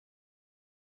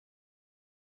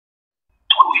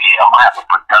yeah, I'm gonna have a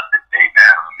productive day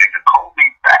now. Nigga, call me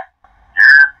back.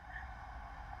 You're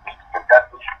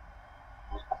productive.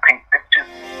 Mr. Paint Pictures.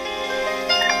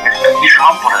 Mr.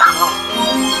 Trump for the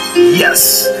hood.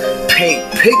 Yes, paint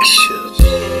pictures.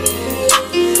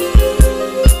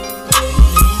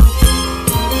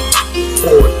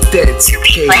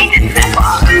 Authenticated.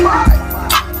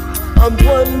 I'm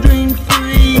wandering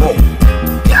free. Oh,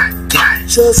 yeah.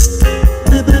 Just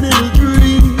living in a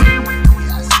dream.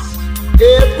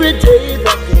 Every day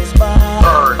that goes by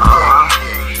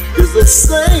is the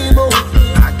same old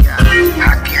thing.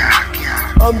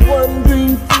 I'm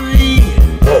wandering free.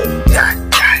 Oh, yeah.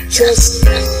 Just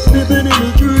living in a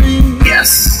dream.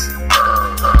 Yes.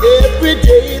 Every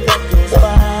day that goes by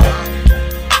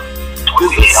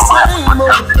is the same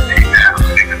old thing.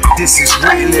 This is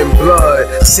written in blood,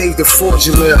 save the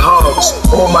fraudulent hugs.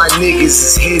 All my niggas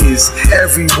is hitters,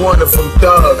 every one of them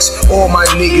thugs. All my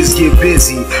niggas get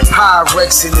busy,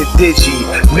 Pyrex in the digi.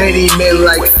 Many men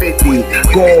like 50,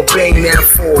 gon' bang that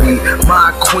 40. My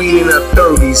queen in her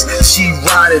 30s, she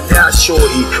ride it down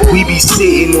shorty. We be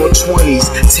sitting on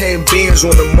 20s, 10 bands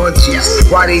on the munchies.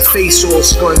 Why they face all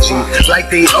spongy,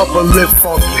 like they upper lip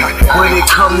funky. When it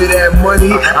come to that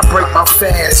money, I break my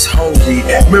fast hungry.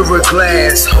 Mirror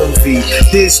glass hungry.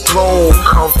 This throne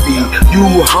comfy, you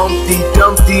Humpty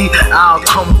Dumpty, I'll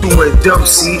come through and dump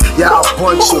see. Y'all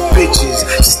bunch of bitches,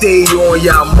 stay on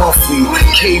y'all muffy.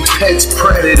 K-Pet's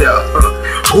predator,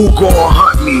 who gon'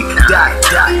 hunt me? Dot,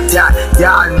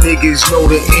 y'all niggas know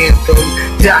the anthem.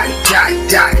 Dot,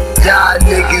 y'all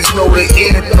niggas know the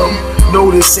anthem. No,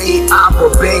 this ain't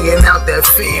opera, banging out that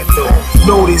phantom.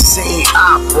 No, this ain't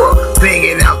opera,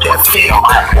 banging out that phantom.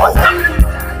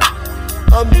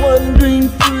 I'm wandering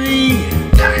free,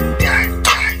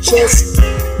 just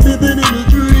living in a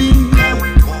dream.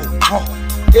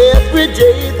 Every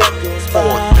day that goes by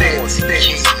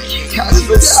is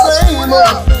the same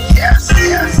old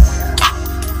thing.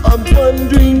 I'm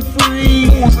wandering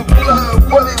free,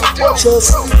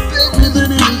 just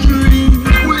living in a dream.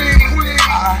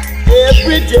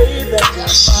 Every day that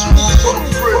goes by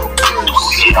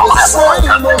is the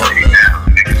same old thing.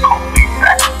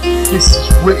 This is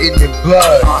written in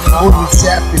blood, bullets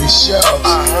after the shoves,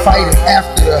 fighting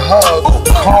after the hug,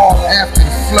 calm after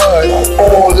the flood,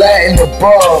 all that and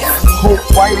above. Hope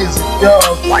white as a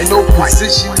dove, no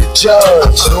position to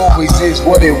judge. It always is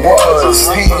what it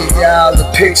was. Painting y'all the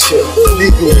picture,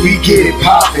 nigga, we get it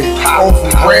poppin'.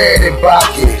 Over red and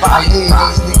bucket, I hear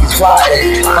these niggas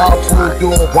flying. My pool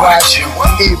doing watching,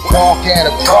 it bark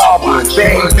at a problem.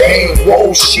 Bang, bang,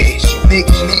 whoa shit,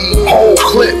 nigga name whole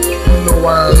clip. You know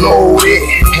I load it,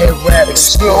 head wrap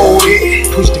exploded.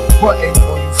 Push the button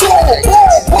on you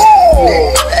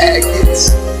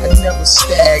faggots. I never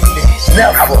stagnate,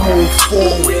 never move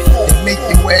forward and make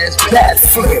your ass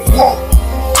backflip.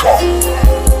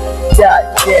 Got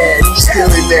daddy,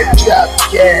 still in that drop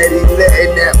caddy,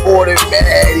 letting that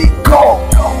automatic go.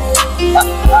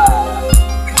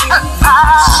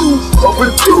 Super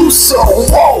producer,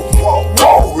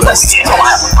 whoa, let's go.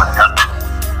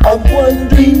 I'm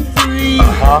wandering free,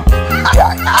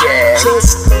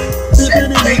 just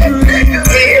living in a dream.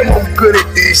 Damn, I'm good at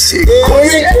this shit.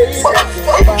 Queen,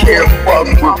 motherfucker, can't fuck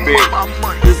with me.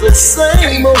 It's the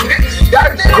same old. Y'all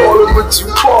can call it what you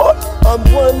want. I'm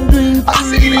wandering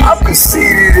free. I'm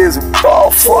conceited as a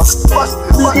motherfucker.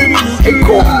 They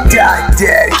call me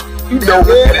Daddy. You know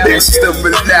the list of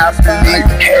monopoly,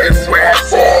 head rap,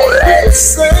 all that.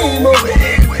 Same old.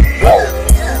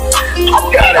 I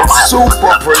got a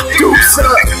super producer.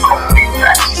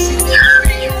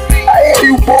 I hear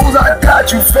you, boys. I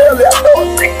got you, family. I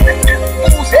know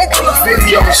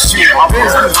video shoot,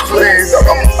 business plans.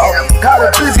 I'm kind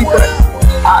of busy, but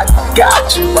I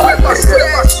got you, my nigga.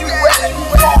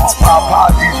 My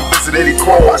apologies for missing any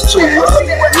calls too,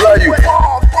 love